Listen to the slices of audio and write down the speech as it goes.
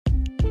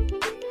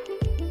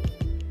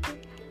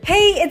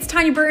Hey, it's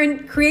Tanya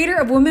Burton, creator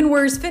of Women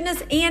Warriors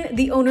Fitness and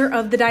the owner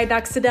of the Diet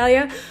Doc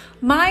Sedalia.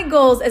 My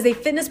goals as a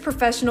fitness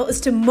professional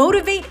is to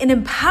motivate and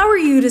empower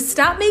you to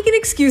stop making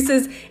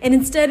excuses and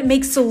instead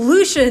make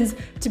solutions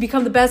to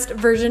become the best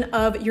version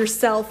of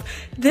yourself.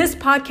 This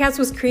podcast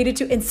was created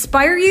to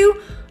inspire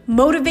you,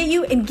 motivate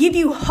you, and give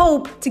you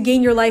hope to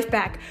gain your life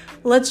back.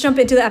 Let's jump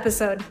into the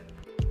episode.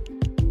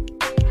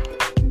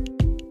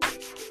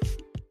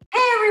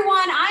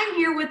 I'm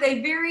here with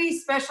a very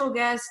special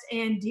guest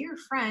and dear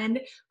friend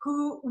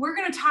who we're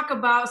going to talk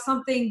about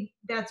something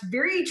that's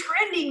very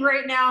trending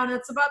right now, and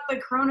it's about the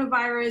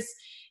coronavirus.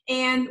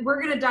 And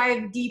we're going to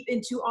dive deep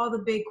into all the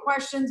big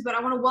questions, but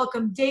I want to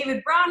welcome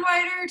David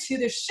Braunweider to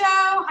the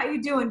show. How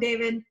you doing,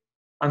 David?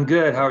 I'm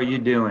good. How are you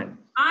doing?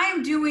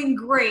 I'm doing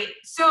great.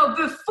 So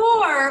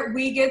before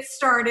we get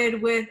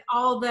started with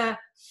all the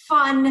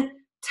fun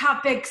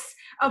topics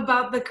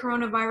about the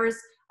coronavirus,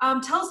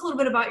 tell us a little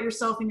bit about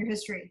yourself and your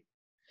history.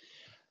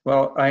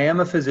 Well, I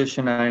am a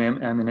physician.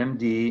 I'm an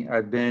MD.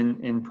 I've been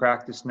in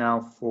practice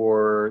now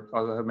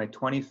I'll have my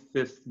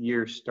 25th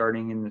year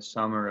starting in the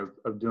summer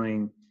of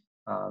doing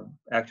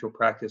actual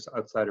practice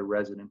outside of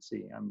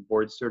residency. I'm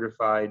board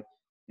certified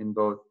in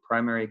both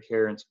primary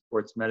care and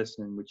sports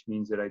medicine, which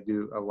means that I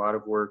do a lot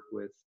of work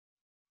with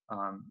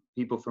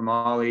people from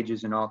all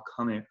ages and all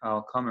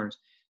comers,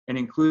 and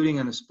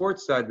including on the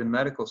sports side, the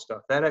medical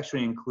stuff. That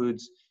actually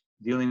includes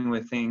dealing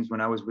with things.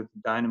 When I was with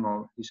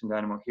Houston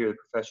Dynamo here, the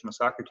professional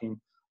soccer team,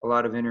 a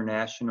lot of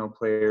international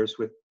players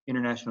with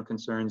international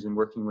concerns and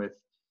working with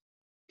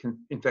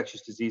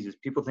infectious diseases.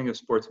 People think of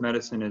sports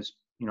medicine as,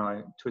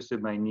 I twisted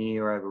my knee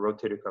or I have a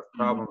rotator cuff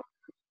problem.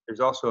 Mm-hmm.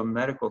 There's also a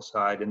medical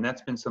side, and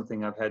that's been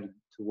something I've had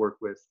to work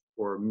with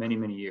for many,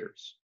 many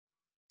years.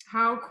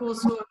 How cool.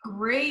 So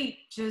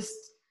great. Just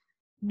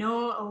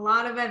know a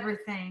lot of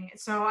everything.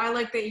 So I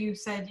like that you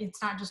said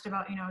it's not just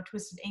about, a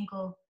twisted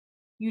ankle.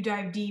 You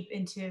dive deep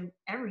into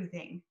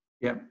everything.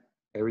 Yep,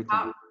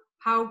 everything.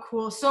 How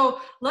cool. So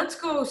let's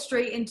go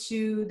straight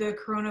into the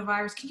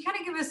coronavirus. Can you kind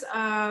of give us,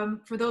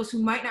 for those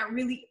who might not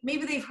really,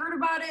 maybe they've heard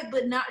about it,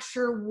 but not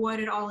sure what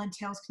it all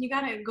entails. Can you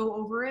kind of go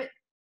over it?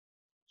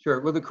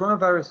 Sure. Well, the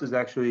coronavirus is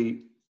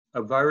actually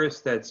a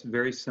virus that's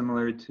very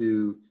similar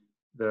to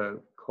the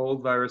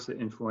cold virus, the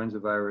influenza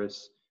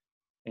virus,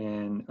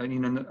 and a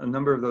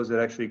number of those that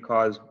actually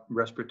cause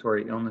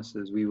respiratory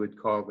illnesses we would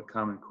call the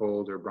common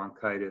cold or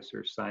bronchitis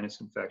or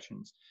sinus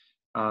infections.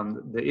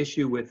 The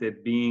issue with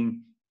it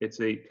being it's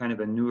a kind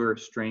of a newer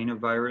strain of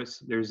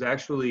virus. There's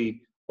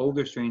actually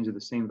older strains of the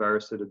same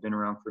virus that have been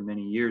around for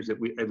many years that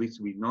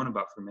we've known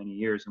about for many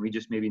years, and we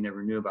just maybe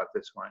never knew about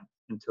this one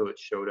until it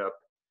showed up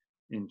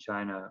in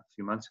China a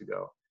few months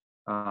ago.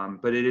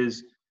 But it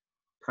is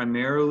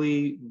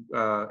primarily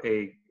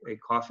a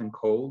cough and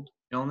cold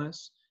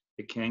illness.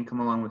 It can come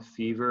along with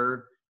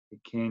fever. It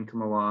can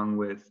come along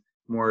with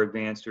more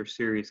advanced or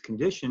serious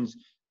conditions,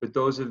 but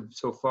those have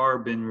so far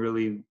been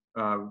really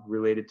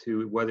related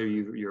to whether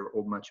you're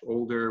much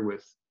older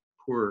with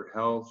poorer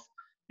health.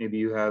 Maybe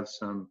you have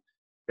some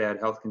bad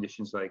health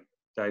conditions like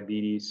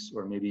diabetes,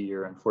 or maybe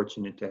you're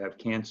unfortunate to have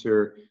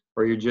cancer,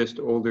 or you're just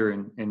older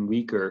and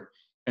weaker.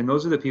 And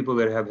those are the people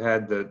that have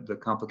had the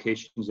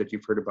complications that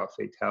you've heard about,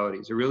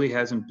 fatalities. There really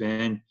hasn't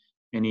been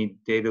any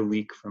data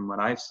leak from what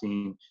I've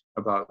seen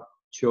about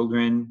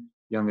children,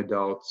 young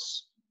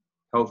adults,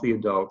 healthy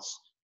adults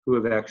who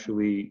have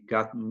actually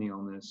gotten the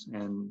illness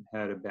and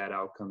had a bad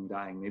outcome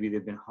dying. Maybe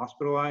they've been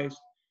hospitalized,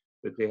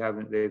 but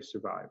they've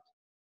survived.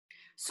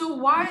 So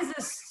why is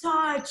this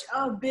such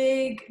a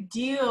big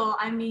deal?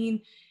 I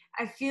mean,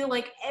 I feel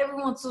like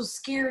everyone's so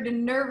scared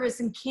and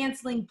nervous and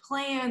canceling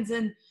plans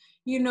and,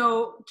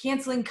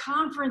 canceling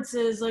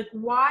conferences. Like,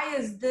 why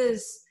is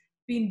this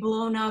being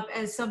blown up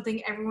as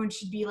something everyone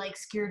should be like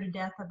scared to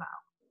death about?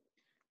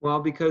 Well,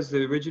 because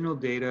the original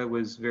data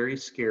was very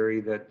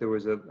scary, that there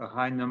was a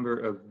high number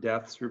of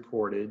deaths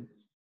reported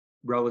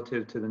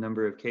relative to the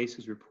number of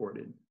cases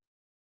reported.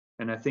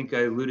 And I think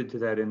I alluded to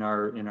that in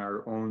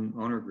our own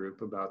owner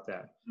group about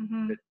that.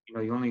 Mm-hmm.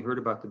 That, you only heard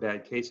about the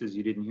bad cases.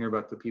 You didn't hear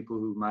about the people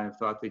who might have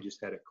thought they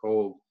just had a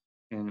cold,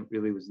 and it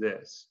really was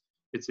this.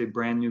 It's a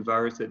brand new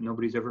virus that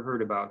nobody's ever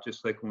heard about,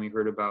 just like when we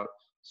heard about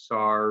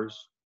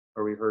SARS,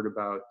 or we heard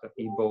about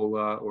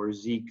Ebola or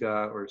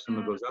Zika or some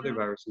of those other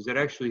viruses that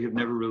actually have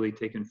never really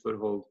taken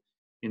foothold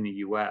in the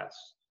US.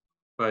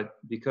 But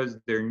because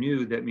they're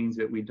new, that means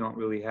that we don't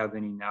really have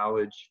any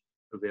knowledge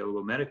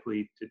available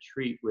medically to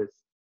treat with,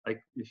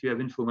 like if you have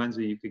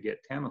influenza, you could get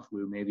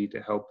Tamiflu maybe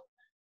to help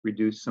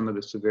reduce some of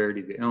the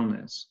severity of the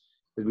illness.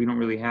 But we don't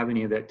really have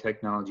any of that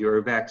technology, or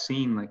a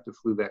vaccine like the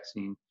flu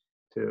vaccine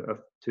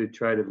to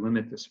try to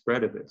limit the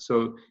spread of it.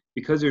 So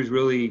because there's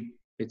really,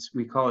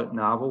 we call it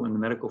novel in the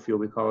medical field,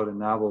 we call it a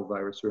novel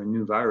virus or a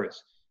new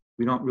virus.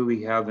 We don't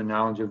really have the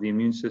knowledge of the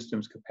immune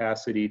system's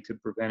capacity to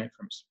prevent it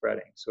from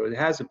spreading. So it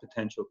has a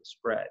potential to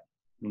spread.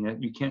 I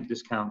mean, you can't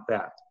discount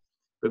that.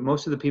 But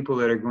most of the people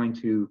that are going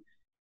to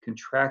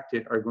contract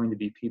it are going to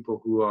be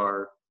people who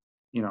are,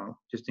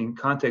 just in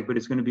contact, but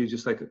it's going to be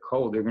just like a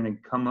cold. They're going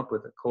to come up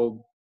with a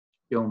cold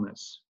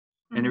illness.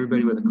 And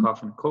everybody with a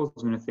cough and a cold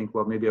is going to think,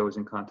 well, maybe I was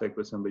in contact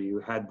with somebody who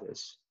had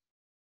this,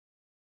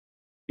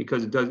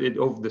 because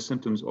the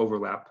symptoms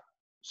overlap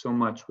so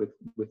much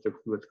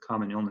with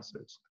common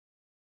illnesses.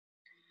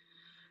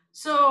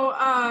 So,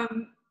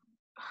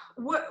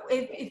 what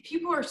if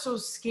people are so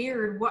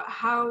scared? What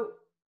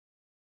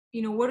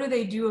do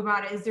they do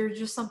about it? Is there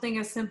just something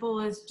as simple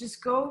as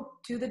just go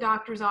to the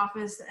doctor's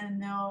office and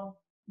they'll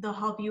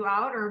help you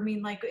out? Or I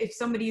mean, like, if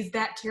somebody's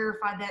that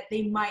terrified that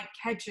they might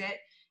catch it,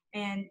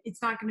 and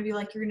it's not going to be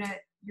like you're in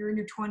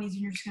your 20s and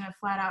you're just going to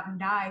flat out and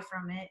die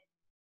from it.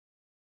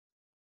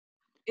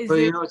 It's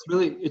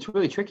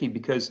really tricky,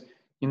 because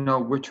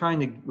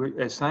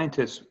as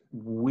scientists,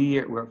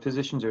 we're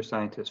physicians are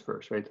scientists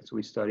first, right? That's what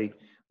we study.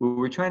 What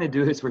we're trying to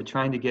do is we're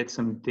trying to get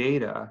some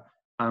data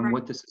on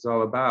what this is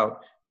all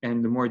about.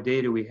 And the more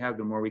data we have,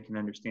 the more we can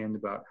understand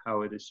about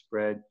how it is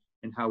spread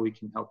and how we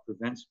can help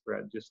prevent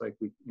spread, just like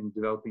in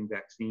developing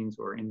vaccines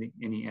or in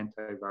any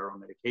antiviral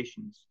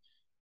medications.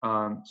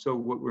 So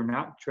what we're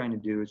not trying to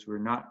do is we're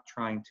not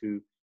trying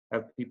to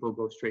have people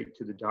go straight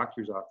to the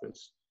doctor's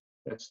office.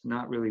 That's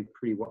not really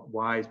pretty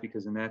wise,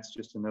 because then that's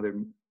just another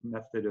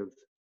method of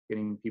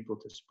getting people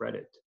to spread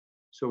it.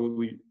 So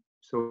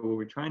what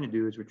we're trying to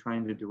do is we're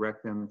trying to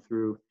direct them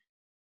through,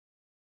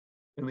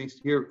 at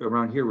least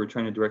around here, we're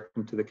trying to direct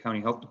them to the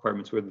county health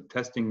departments where the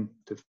testing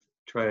to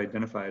try to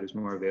identify it is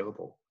more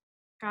available.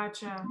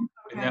 Gotcha. Okay.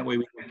 And that way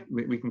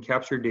we can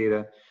capture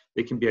data.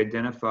 They can be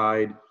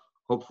identified,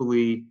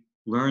 hopefully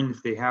learn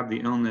if they have the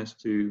illness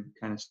to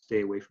kind of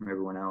stay away from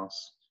everyone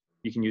else.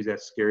 You can use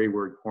that scary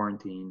word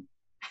quarantine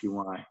if you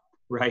want,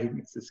 right?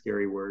 It's a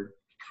scary word.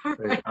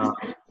 But,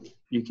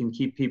 you can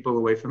keep people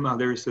away from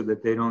others so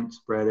that they don't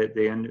spread it.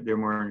 They're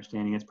more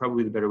understanding. It's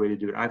probably the better way to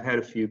do it. I've had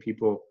a few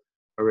people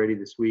already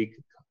this week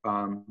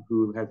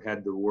who have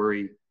had the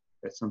worry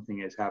that something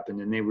has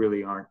happened, and they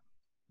really aren't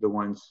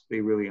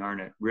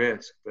at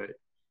risk. But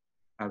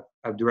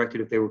I've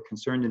directed, if they were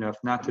concerned enough,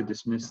 not to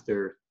dismiss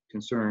their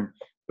concern,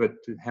 but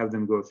to have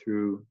them go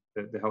through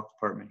the health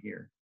department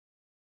here.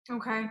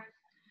 Okay.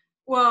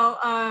 Well,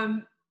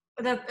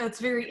 that's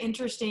very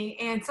interesting,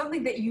 and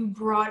something that you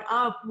brought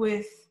up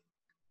with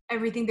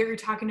everything that you're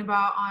talking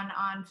about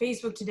on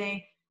Facebook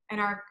today in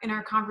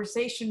our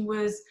conversation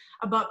was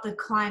about the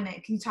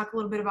climate. Can you talk a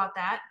little bit about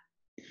that?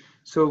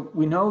 So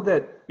we know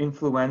that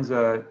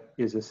influenza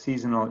is a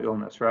seasonal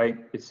illness, right?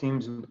 It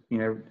seems,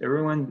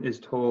 everyone is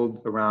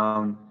told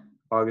around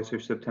August or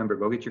September,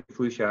 go get your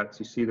flu shots.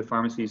 You see the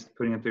pharmacies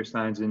putting up their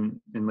signs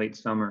in late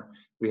summer.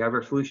 We have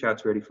our flu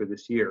shots ready for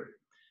this year,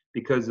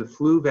 because the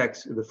flu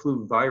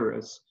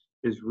virus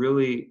is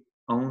really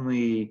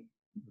only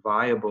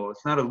viable.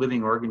 It's not a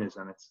living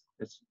organism.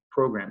 It's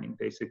programming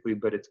basically,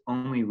 but it's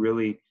only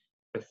really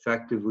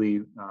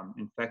effectively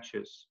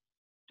infectious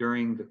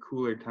during the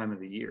cooler time of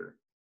the year.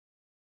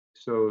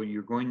 So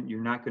you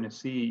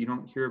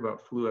don't hear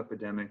about flu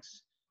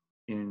epidemics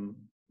in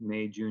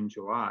May, June,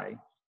 July.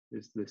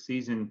 The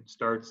season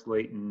starts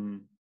late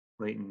in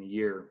the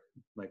year,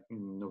 like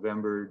in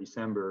November,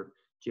 December,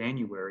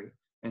 January,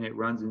 and it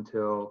runs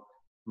until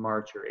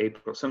March or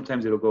April.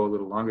 Sometimes it'll go a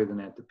little longer than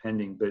that,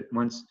 depending. But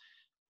once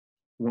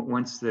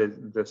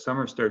the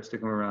summer starts to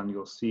come around,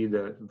 you'll see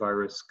the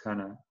virus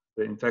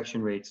the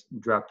infection rates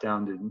drop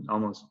down to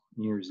almost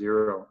near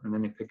zero, and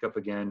then they pick up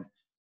again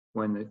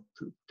when the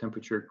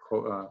temperature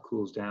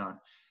cools down.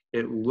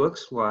 It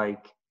looks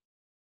like,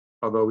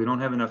 although we don't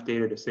have enough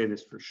data to say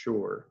this for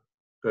sure,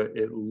 but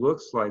it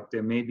looks like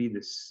there may be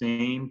the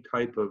same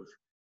type of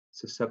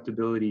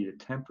susceptibility to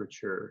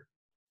temperature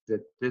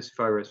that this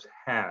virus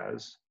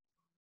has,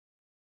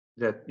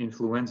 that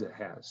influenza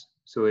has.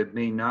 So it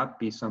may not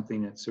be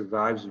something that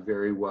survives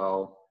very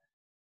well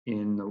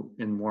in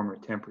warmer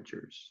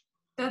temperatures.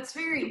 That's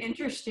very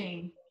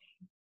interesting.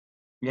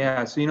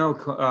 Yeah, so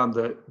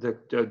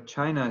the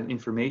China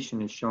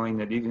information is showing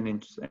that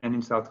even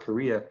in South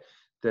Korea,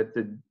 that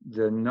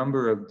the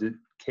number of the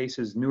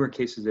newer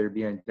cases that are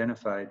being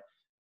identified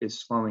is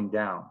slowing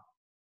down,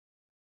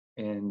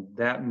 and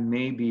that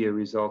may be a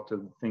result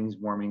of things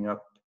warming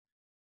up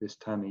this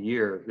time of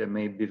year. That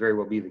may very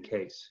well be the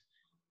case.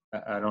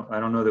 I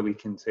don't know that we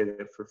can say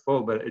that for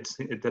full, but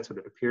that's what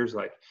it appears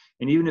like.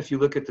 And even if you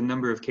look at the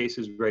number of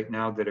cases right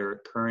now that are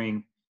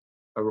occurring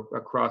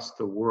across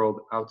the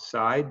world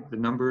outside, the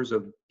numbers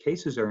of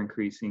cases are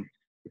increasing.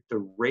 If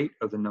the rate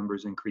of the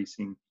numbers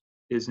increasing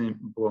isn't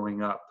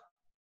blowing up,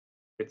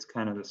 it's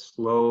kind of a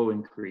slow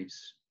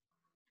increase.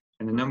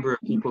 And the number of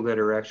people that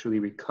are actually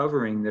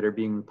recovering, that are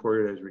being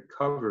reported as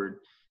recovered,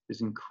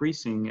 is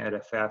increasing at a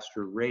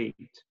faster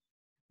rate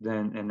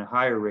and a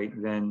higher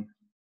rate than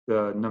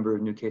the number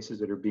of new cases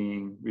that are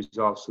being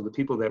resolved. So the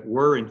people that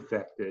were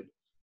infected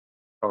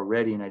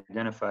already and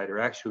identified are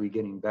actually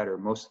getting better.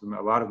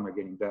 A lot of them are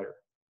getting better.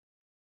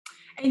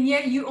 And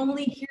yet you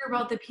only hear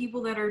about the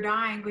people that are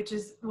dying, which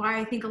is why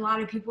I think a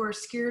lot of people are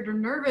scared or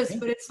nervous.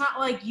 But it's not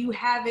like you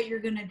have it, you're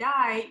going to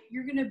die.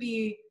 You're going to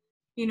be,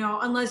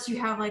 unless you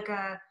have like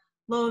a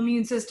low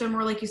immune system,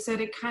 or like you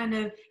said, it kind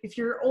of, if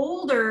you're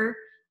older,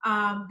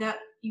 that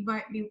you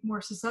might be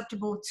more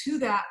susceptible to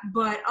that.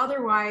 But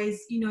otherwise,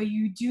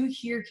 you do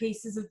hear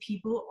cases of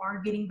people are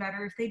getting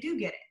better if they do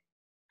get it.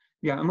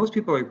 Yeah, and most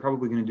people are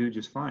probably going to do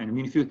just fine. I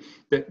mean, if you,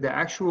 the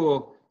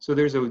actual, so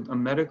there's a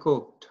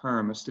medical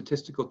term, a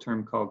statistical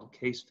term called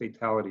case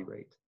fatality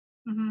rate,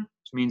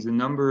 which means the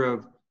number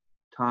of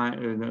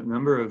the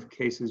number of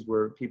cases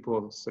where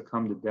people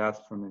succumb to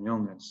death from an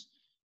illness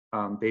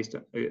based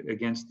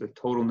against the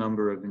total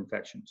number of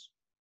infections.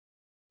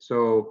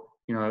 So,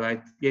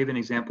 I gave an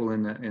example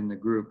in the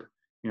group.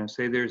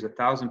 Say there's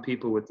 1,000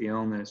 people with the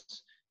illness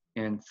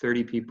and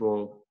 30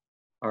 people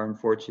are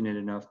unfortunate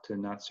enough to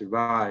not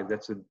survive.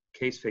 That's a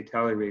case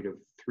fatality rate of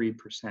 3%,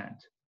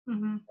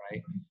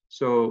 right?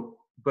 So,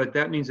 but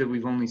that means that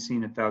we've only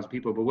seen 1,000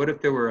 people. But what if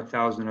there were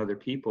 1,000 other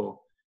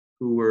people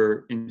who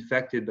were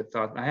infected but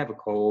thought, I have a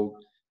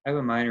cold, I have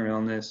a minor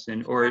illness,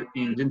 or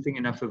didn't think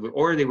enough of it,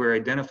 or they were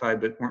identified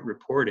but weren't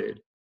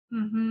reported,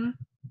 and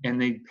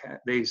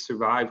they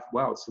survived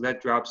well. So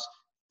that drops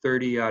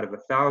 30 out of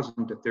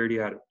 1,000 to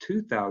 30 out of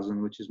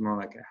 2,000, which is more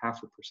like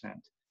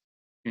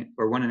 0.5%,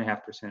 or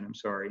 1.5%. I'm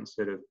sorry,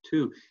 instead of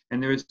 2.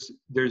 And there's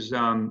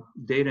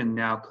data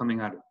now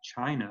coming out of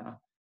China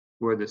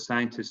where the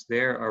scientists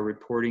there are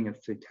reporting a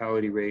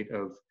fatality rate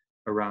of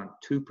around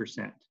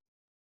 2%.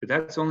 But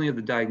that's only of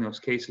the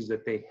diagnosed cases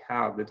that they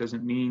have. That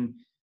doesn't mean,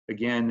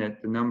 again,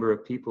 that the number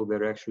of people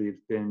that actually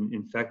have been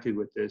infected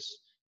with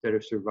this that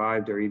have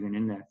survived are even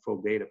in that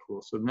full data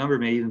pool. So the number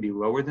may even be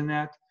lower than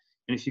that.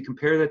 And if you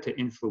compare that to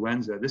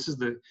influenza,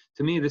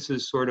 to me, this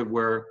is sort of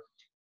where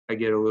I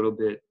get a little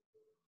bit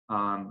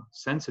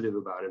sensitive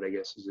about it, I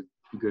guess is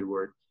a good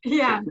word.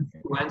 Yeah.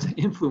 So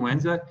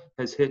influenza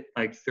has hit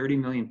like 30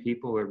 million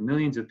people or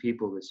millions of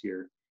people this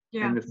year.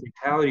 Yeah. And the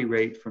fatality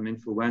rate from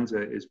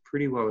influenza is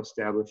pretty well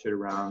established at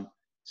around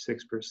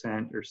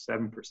 6% or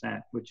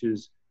 7%, which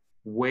is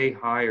way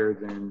higher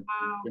than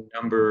the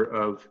number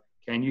of,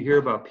 and you hear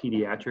about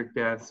pediatric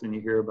deaths and you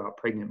hear about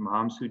pregnant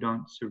moms who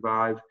don't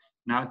survive,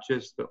 not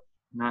just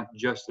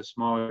a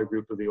smaller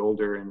group of the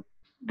older and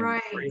frail.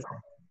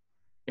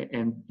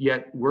 And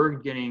yet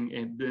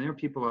and there are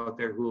people out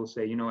there who will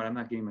say, you know what, I'm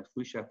not getting my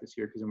flu shot this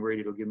year because I'm worried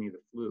it'll give me the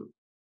flu,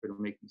 or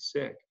it'll make me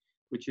sick,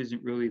 which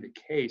isn't really the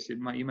case. You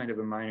might have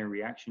a minor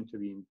reaction to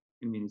the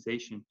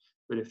immunization,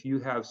 but if you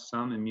have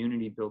some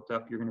immunity built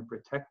up, you're going to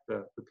protect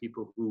the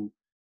people who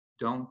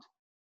don't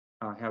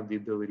have the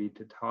ability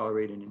to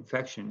tolerate an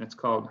infection. That's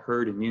called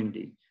herd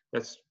immunity.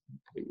 That's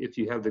if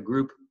you have the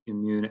group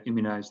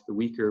immunized, the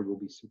weaker will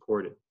be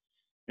supported.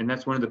 And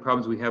that's one of the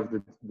problems we have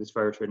with this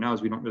virus right now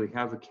is we don't really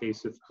have a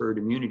case of herd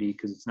immunity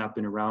because it's not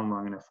been around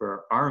long enough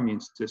for our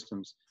immune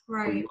systems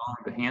to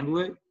handle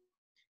it.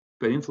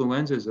 But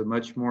influenza is a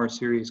much more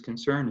serious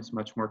concern. It's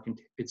much more,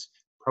 it's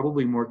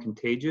probably more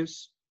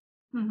contagious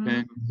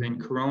than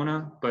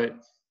corona. But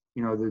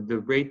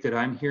the rate that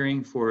I'm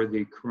hearing for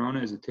the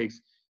corona is it takes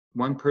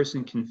one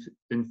person can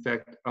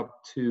infect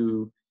up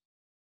to,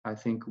 I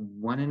think,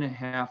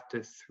 1.5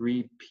 to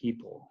 3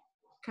 people.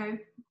 Okay.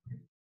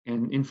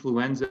 And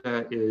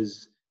influenza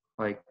is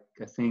like,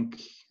 I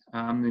think,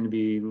 I'm going to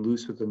be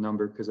loose with the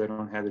number because I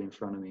don't have it in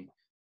front of me,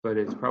 but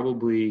it's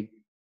probably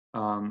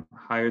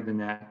higher than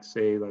that.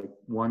 Say like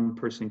one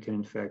person can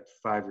infect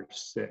 5 or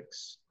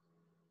 6.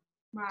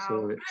 Wow,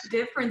 so what a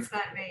difference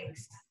that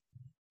makes.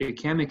 It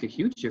can make a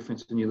huge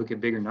difference when you look at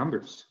bigger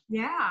numbers.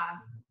 Yeah.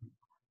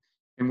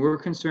 And we're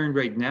concerned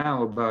right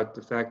now about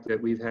the fact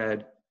that we've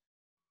had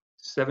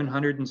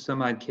 700 and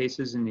some odd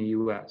cases in the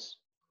U.S.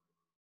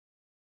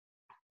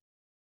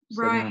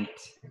 Right.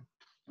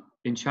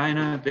 In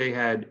China, they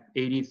had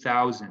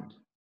 80,000.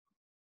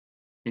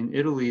 In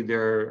Italy,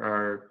 there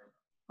are,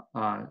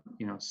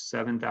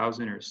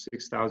 7,000 or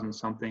 6,000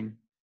 something,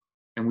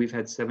 and we've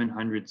had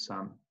 700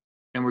 some.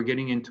 And we're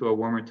getting into a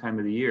warmer time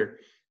of the year.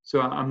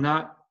 So I'm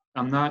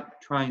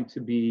not trying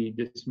to be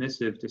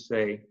dismissive to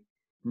say,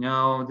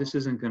 no, this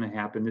isn't going to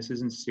happen. This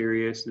isn't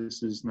serious.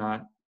 This is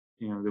not,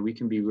 that we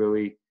can be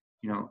really,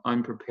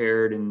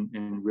 unprepared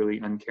and really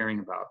uncaring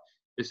about.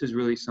 This is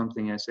really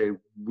something I say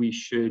we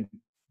should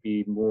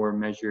be more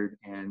measured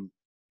and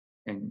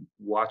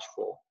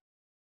watchful.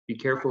 Be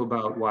careful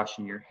about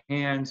washing your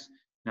hands,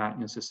 not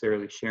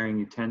necessarily sharing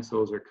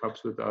utensils or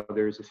cups with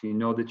others. If you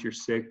know that you're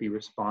sick, be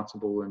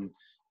responsible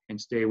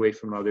and stay away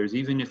from others,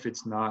 even if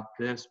it's not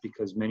this,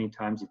 because many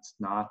times it's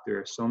not. There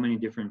are so many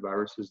different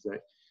viruses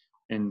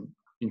and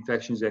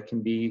infections that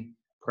can be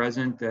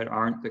present that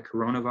aren't the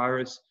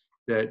coronavirus,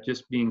 that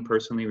just being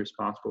personally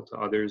responsible to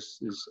others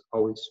is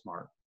always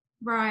smart.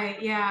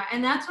 Right. Yeah.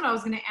 And that's what I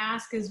was going to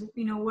ask is,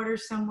 what are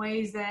some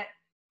ways that,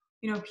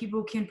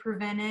 people can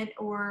prevent it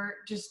or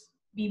just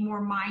be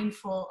more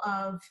mindful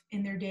of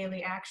in their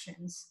daily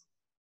actions?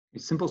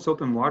 Simple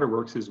soap and water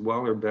works as well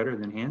or better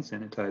than hand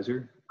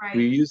sanitizer. Right.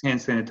 We use hand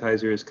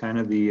sanitizer as kind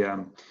of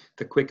the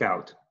quick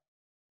out.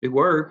 It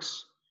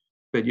works,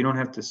 but you don't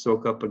have to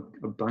soak up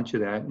a bunch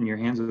of that and your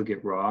hands will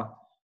get raw.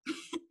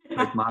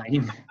 Like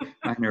mine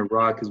are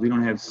raw because we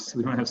don't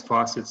have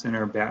faucets in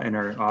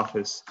our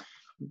office.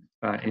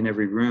 in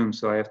every room,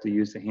 so I have to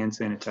use the hand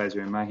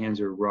sanitizer, and my hands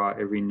are raw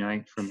every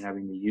night from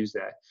having to use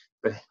that.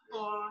 But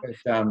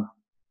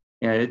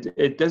yeah,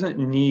 it doesn't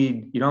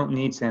need, you don't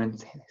need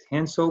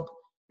hand soap.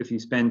 If you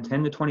spend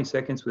 10 to 20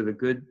 seconds with a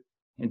good,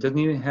 it doesn't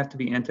even have to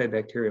be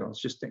antibacterial.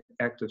 It's just the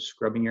act of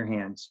scrubbing your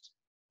hands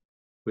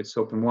with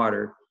soap and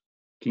water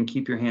can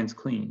keep your hands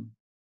clean.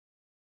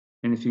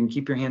 And if you can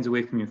keep your hands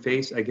away from your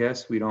face, I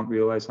guess we don't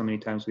realize how many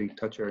times we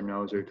touch our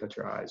nose or touch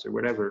our eyes or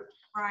whatever.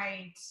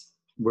 Right.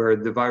 Where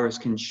the virus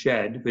can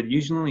shed, but it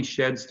usually only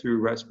sheds through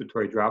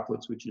respiratory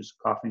droplets, which is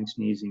coughing,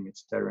 sneezing,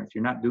 etc. If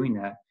you're not doing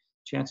that,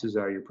 chances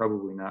are you're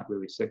probably not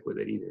really sick with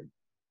it either.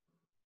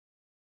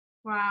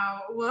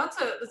 Wow. Well,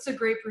 that's a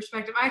great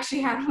perspective. I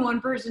actually had one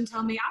person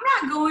tell me,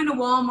 I'm not going to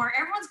Walmart.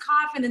 Everyone's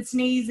coughing and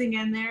sneezing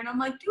in there. And I'm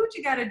like, do what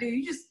you got to do.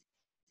 You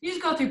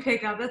just go through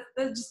pickup.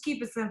 That's just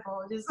keep it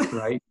simple. Just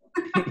right.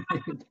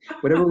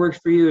 Whatever works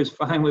for you is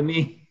fine with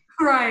me.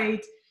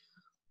 Right.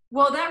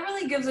 Well, that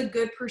really gives a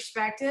good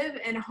perspective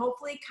and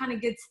hopefully kind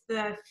of gets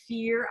the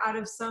fear out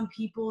of some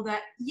people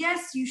that,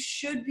 yes, you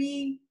should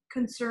be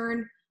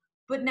concerned,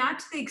 but not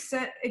to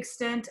the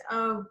extent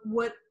of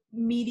what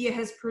media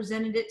has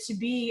presented it to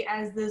be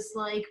as this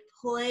like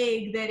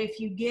plague that if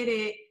you get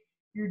it,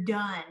 you're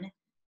done.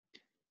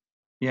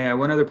 Yeah,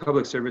 one other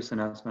public service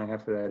announcement I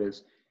have for that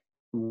is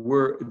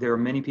there are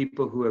many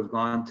people who have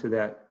gone to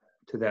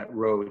that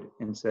road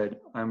and said,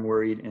 I'm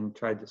worried, and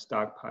tried to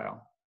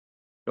stockpile.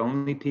 The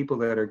only people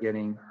that are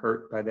getting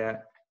hurt by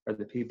that are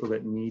the people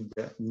that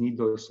need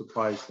those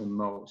supplies the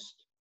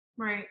most.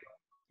 Right.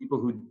 People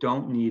who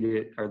don't need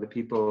it are the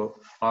people,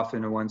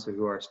 often the ones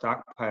who are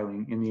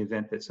stockpiling in the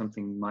event that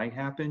something might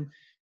happen,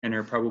 and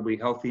are probably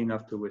healthy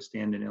enough to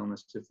withstand an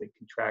illness if they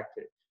contract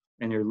it.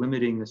 And they're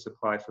limiting the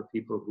supply for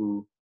people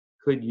who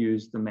could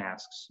use the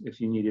masks if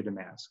you needed a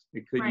mask.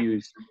 They could right.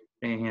 use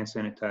hand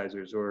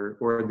sanitizers,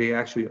 or they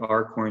actually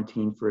are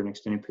quarantined for an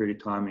extended period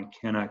of time and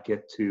cannot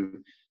get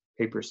to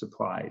paper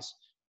supplies.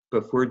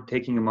 But if we're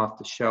taking them off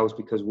the shelves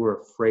because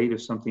we're afraid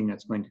of something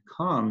that's going to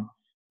come,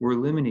 we're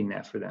limiting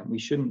that for them. We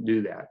shouldn't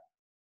do that.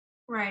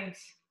 Right,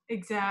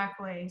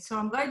 exactly. So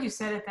I'm glad you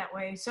said it that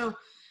way. So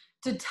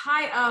to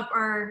tie up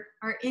our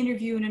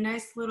interview in a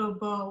nice little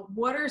bow,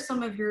 what are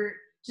some of your,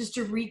 just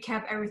to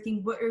recap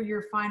everything, what are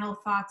your final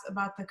thoughts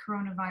about the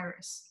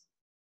coronavirus?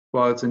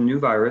 Well, it's a new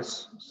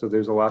virus, so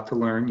there's a lot to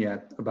learn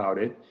yet about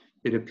it.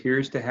 It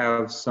appears to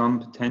have some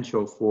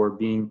potential for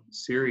being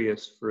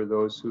serious for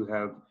those who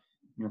have,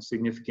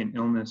 significant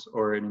illness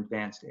or an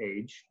advanced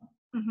age.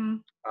 Mm-hmm.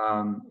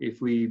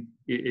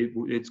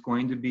 It's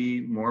going to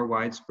be more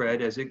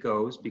widespread as it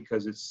goes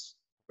because it's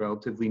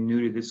relatively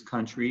new to this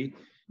country,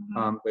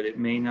 mm-hmm. But it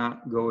may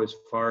not go as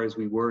far as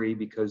we worry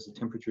because the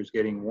temperature is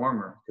getting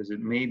warmer, because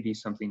it may be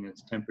something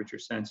that's temperature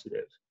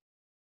sensitive.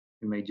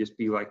 It may just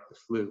be like the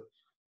flu.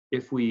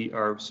 If we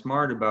are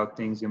smart about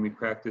things and we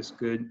practice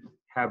good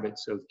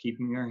habits of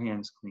keeping our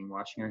hands clean,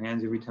 washing our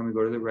hands every time we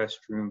go to the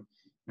restroom,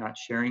 not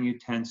sharing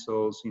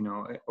utensils,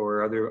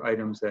 or other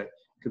items that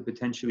could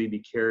potentially be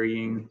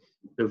carrying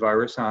the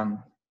virus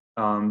on,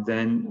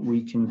 then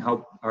we can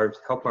help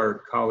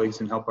our colleagues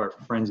and help our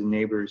friends and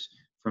neighbors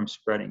from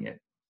spreading it.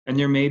 And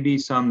there may be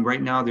some,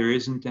 right now there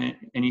isn't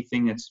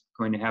anything that's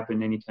going to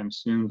happen anytime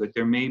soon, but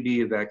there may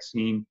be a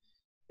vaccine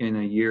in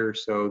a year or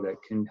so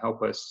that can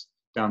help us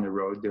down the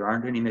road. There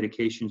aren't any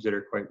medications that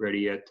are quite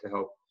ready yet to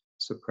help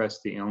suppress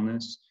the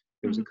illness.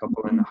 There's a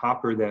couple in the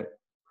hopper that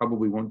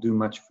probably won't do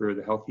much for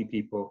the healthy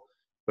people,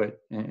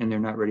 and they're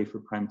not ready for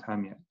prime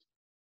time yet.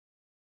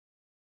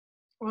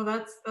 Well,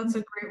 that's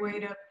a great way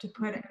to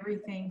put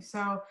everything.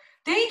 So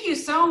thank you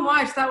so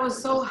much. That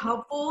was so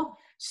helpful.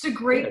 Just a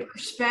great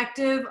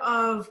perspective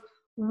of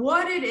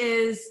what it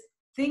is,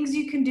 things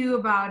you can do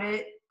about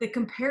it, the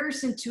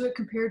comparison to it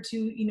compared to,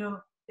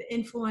 the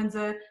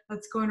influenza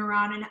that's going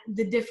around and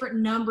the different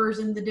numbers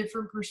and the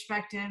different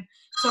perspective.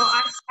 So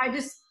I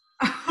just,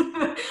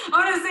 I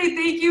want to say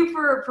thank you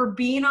for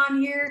being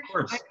on here. Of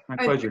course, my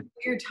pleasure.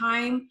 Your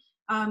time,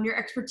 your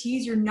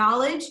expertise, your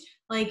knowledge.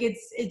 Like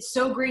it's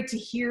so great to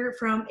hear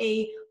from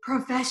a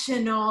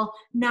professional,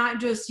 not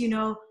just,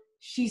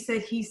 she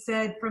said, he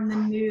said from the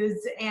news,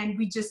 and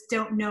we just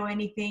don't know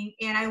anything.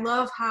 And I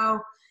love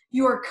how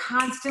you are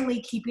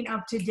constantly keeping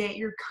up to date.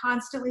 You're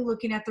constantly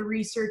looking at the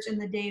research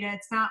and the data.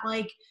 It's not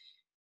like,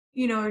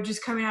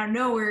 just coming out of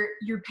nowhere.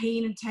 You're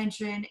paying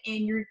attention,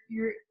 and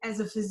you're as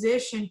a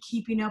physician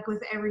keeping up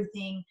with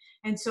everything.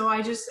 And so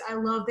I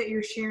love that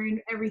you're sharing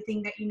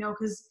everything that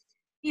because,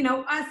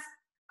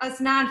 us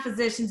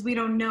non-physicians, we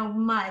don't know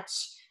much.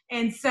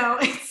 And so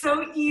it's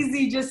so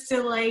easy just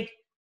to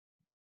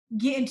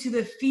get into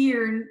the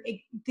fear and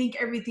think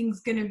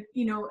everything's going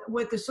to,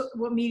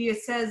 what media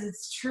says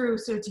it's true.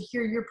 So to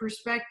hear your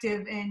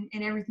perspective and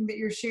everything that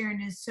you're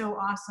sharing is so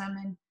awesome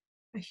and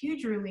a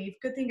huge relief.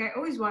 Good thing I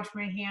always wash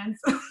my hands.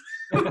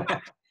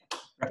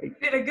 Right.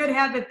 Get a good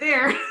habit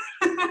there.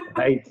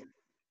 Right.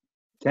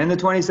 10 to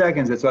 20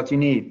 seconds. That's what you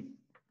need.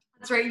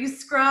 That's right. You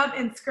scrub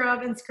and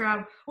scrub and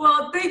scrub.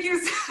 Well, thank you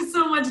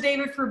so much,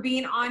 David, for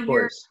being on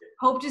here.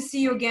 Hope to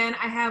see you again.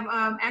 I have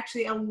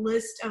actually a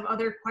list of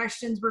other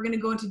questions. We're going to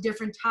go into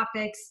different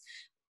topics.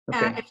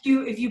 Okay.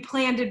 If you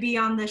plan to be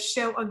on the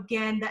show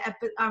again,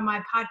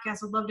 my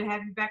podcast, I'd love to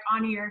have you back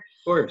on here.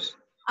 Of course.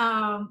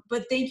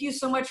 But thank you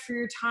so much for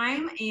your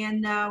time,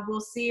 and we'll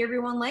see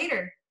everyone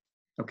later.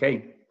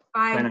 Okay.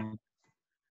 Bye. Bye now.